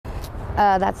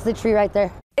That's the tree right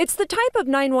there. It's the type of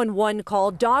 911 call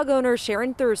dog owner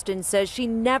Sharon Thurston says she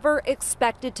never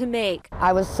expected to make.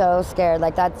 I was so scared.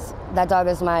 Like, that dog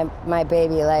is my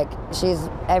baby. Like, she's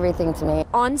everything to me.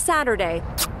 On Saturday,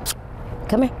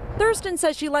 come here. Thurston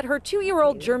says she let her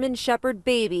 2-year-old German Shepherd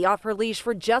baby off her leash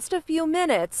for just a few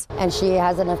minutes. And she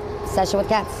has an obsession with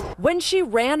cats. When she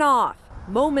ran off,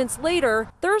 moments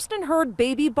later, Thurston heard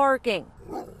baby barking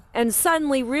and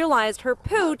suddenly realized her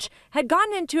pooch had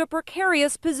gotten into a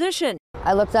precarious position.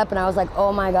 I looked up and I was like,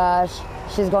 oh my gosh,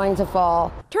 she's going to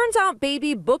fall. Turns out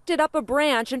baby booked it up a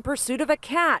branch in pursuit of a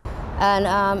cat. And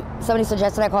somebody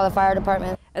suggested I call the fire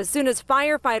department. As soon as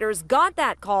firefighters got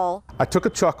that call, I took a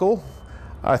chuckle.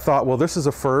 I thought, well, this is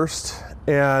a first,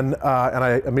 and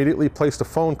I immediately placed a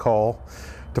phone call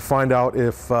to find out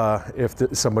if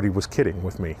somebody was kidding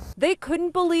with me. They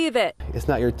couldn't believe it. It's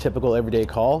not your typical everyday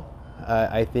call.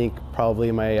 I think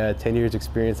probably my 10 years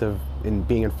experience in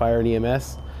being in fire and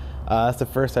EMS, that's the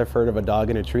first I've heard of a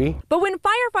dog in a tree. But when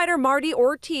firefighter Marty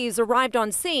Ortiz arrived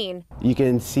on scene, you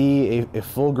can see a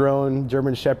full-grown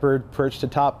German Shepherd perched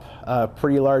atop a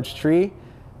pretty large tree.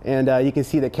 And you can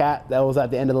see the cat that was at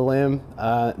the end of the limb.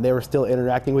 They were still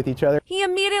interacting with each other. He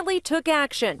immediately took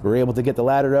action. We were able to get the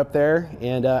ladder up there,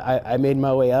 and I made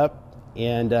my way up,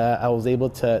 and I was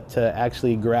able to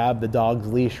actually grab the dog's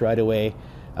leash right away,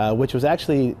 which was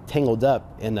actually tangled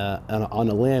up on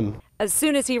a limb. As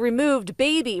soon as he removed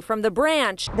baby from the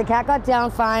branch, the cat got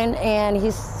down fine, and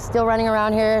he's still running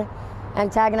around here,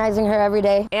 antagonizing her every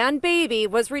day. And baby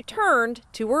was returned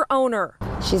to her owner.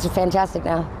 She's fantastic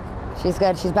now. She's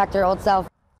good. She's back to her old self.